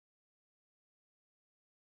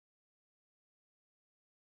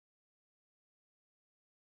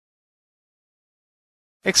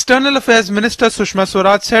External Affairs Minister Sushma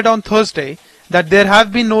Swaraj said on Thursday that there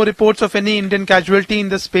have been no reports of any Indian casualty in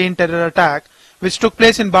the Spain terror attack which took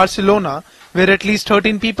place in Barcelona, where at least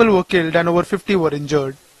 13 people were killed and over 50 were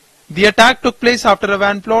injured. The attack took place after a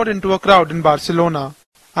van plowed into a crowd in Barcelona.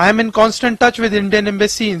 I am in constant touch with Indian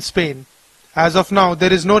Embassy in Spain. As of now,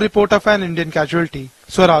 there is no report of an Indian casualty,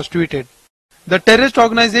 Swaraj tweeted. The terrorist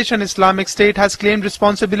organization Islamic State has claimed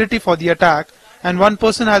responsibility for the attack and one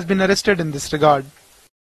person has been arrested in this regard.